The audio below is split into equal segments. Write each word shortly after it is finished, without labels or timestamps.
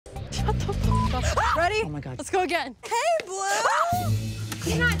Shut the fuck up. Ready? Oh my God. Let's go again. Hey, Blue!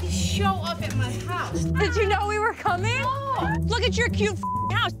 You not show up at my house. Did you know we were coming? Oh. Look at your cute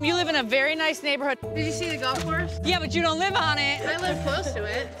house. You live in a very nice neighborhood. Did you see the golf course? Yeah, but you don't live on it. I live close to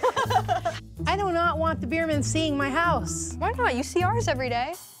it. I do not want the Biermann seeing my house. Why not? You see ours every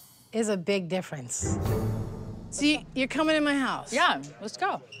day. Is a big difference. So you're coming in my house? Yeah, let's go.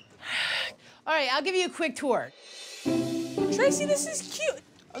 All right, I'll give you a quick tour. Tracey, this is cute.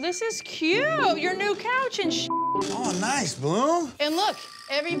 Oh, this is cute. Your new couch and Oh, nice, Bloom. And look,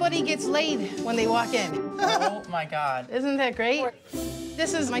 everybody gets laid when they walk in. Oh my God. Isn't that great?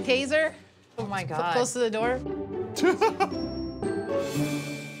 This is my taser. Oh my God. Close to the door.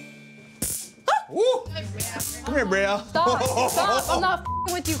 Woo. Come here, Brielle. Stop, I'm not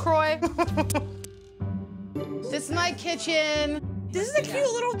with you, Kroy. This is my kitchen. This is a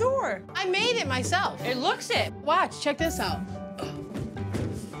cute little door. I made it myself. It looks it. Watch, check this out.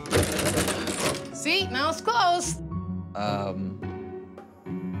 See, now it's closed.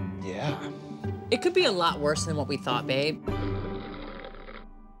 Yeah. It could be a lot worse than what we thought, babe.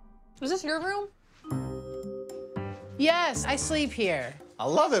 Was this your room? Yes, I sleep here. I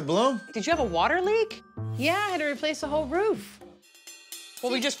love it, Bloom. Did you have a water leak? Yeah, I had to replace the whole roof.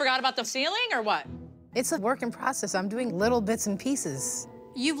 Well, we just forgot about the ceiling or what? It's a work in process. I'm doing little bits and pieces.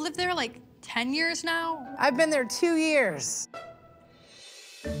 You've lived there like 10 years now? I've been there 2 years.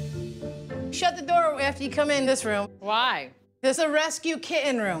 Shut the door after you come in this room. Why? This is a rescue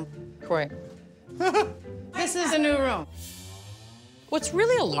kitten room. Kroy. This is a new room. What's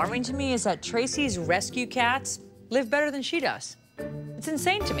really alarming to me is that Tracey's rescue cats live better than she does. It's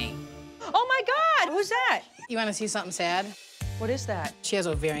insane to me. Oh my God, who's that? You want to see something sad? What is that? She has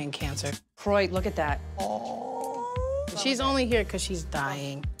ovarian cancer. Kroy, look at that. She's only here because she's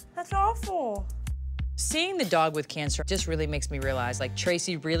dying. That's awful. Seeing the dog with cancer just really makes me realize, like,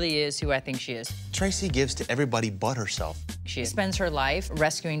 Tracey really is who I think she is. Tracey gives to everybody but herself. She spends her life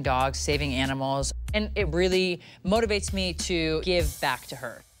rescuing dogs, saving animals, and it really motivates me to give back to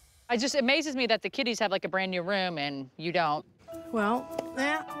her. It just amazes me that the kiddies have like a brand new room and you don't. Well,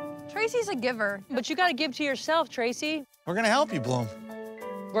 yeah. Tracey's a giver, but you gotta give to yourself, Tracey. We're gonna help you, Bloom.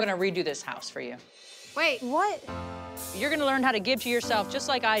 We're gonna redo this house for you. Wait, what? You're gonna learn how to give to yourself just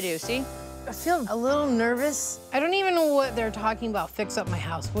like I do, see? I feel a little nervous. I don't even know what they're talking about, fix up my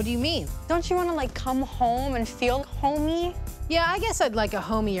house. What do you mean? Don't you want to, like, come home and feel homey? Yeah, I guess I'd like a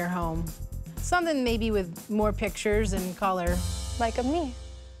homier home. Something maybe with more pictures and color. Like of me.